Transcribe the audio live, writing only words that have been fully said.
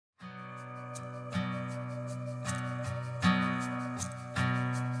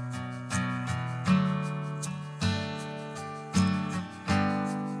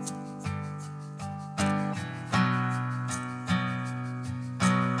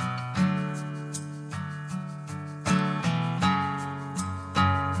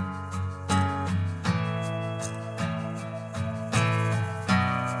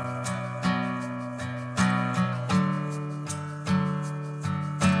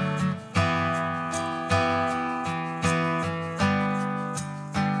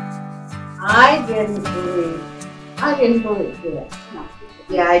I didn't believe it.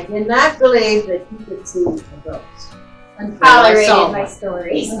 Yeah, I did not believe that you could see a ghost. Tolerated my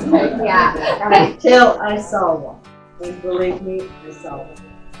stories. Yeah. Until I saw one. And believe me, I saw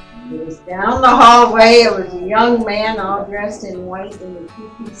one. It was down the hallway. It was a young man all dressed in white in a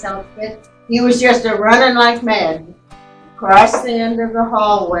two-piece outfit. He was just running like mad across the end of the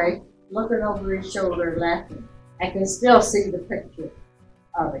hallway, looking over his shoulder, laughing. I can still see the picture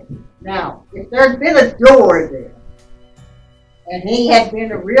of it. Now, if there had been a door there, and he had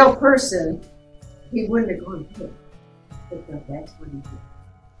been a real person, he wouldn't have gone through it. Because that's what he did.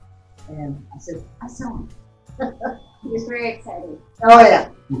 And I said, I saw him. He was very excited. Oh yeah,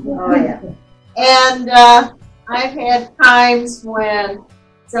 oh yeah. And I've had times when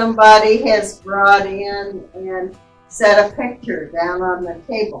somebody has brought in and set a picture down on the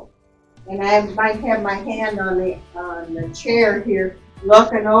table. And I might have my hand on the chair here,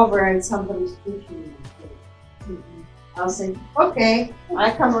 looking over, and somebody's pushing me. I'll say, okay,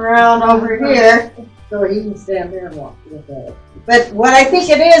 I come around over here, so he can stand there and look at it. But what I think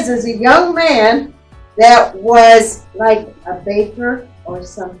it is a young man that was like a baker or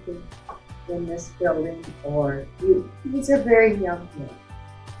something in this building, or he was a very young man.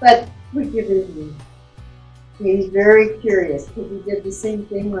 But we give him. He's very curious, because he did the same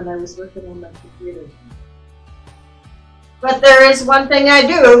thing when I was working on my computer. But there is one thing I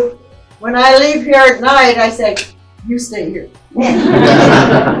do. When I leave here at night, I say, you stay here.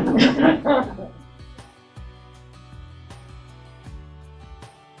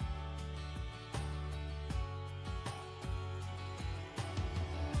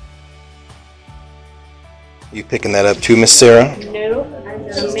 You picking that up too, Miss Sarah? No,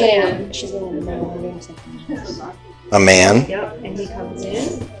 a man. She's a man. A man? Yep, and he comes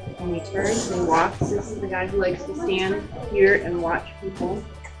in and he turns and he walks. This is the guy who likes to stand here and watch people.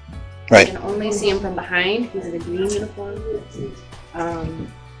 Right. You can only see him from behind. He's in a green uniform.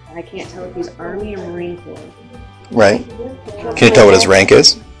 I can't tell if he's Army or Marine Corps. Right. Can you tell what his rank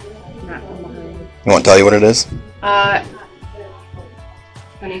is? Not from behind. You want to tell you what it is? Honey,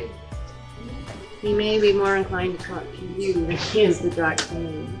 he may be more inclined to talk to you than he is to talk to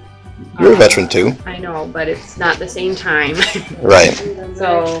me. You're a veteran too. I know, but it's not the same time. Right.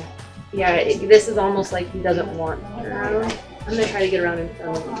 So, yeah, this is almost like he doesn't want to get around. I'm going to try to get around in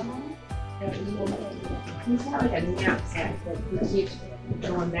front of him. He's got like a knapsack that he keeps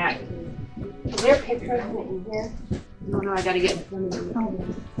going back to. Is there pictures in here? No, I got to get in front of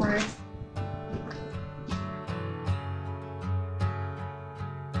him.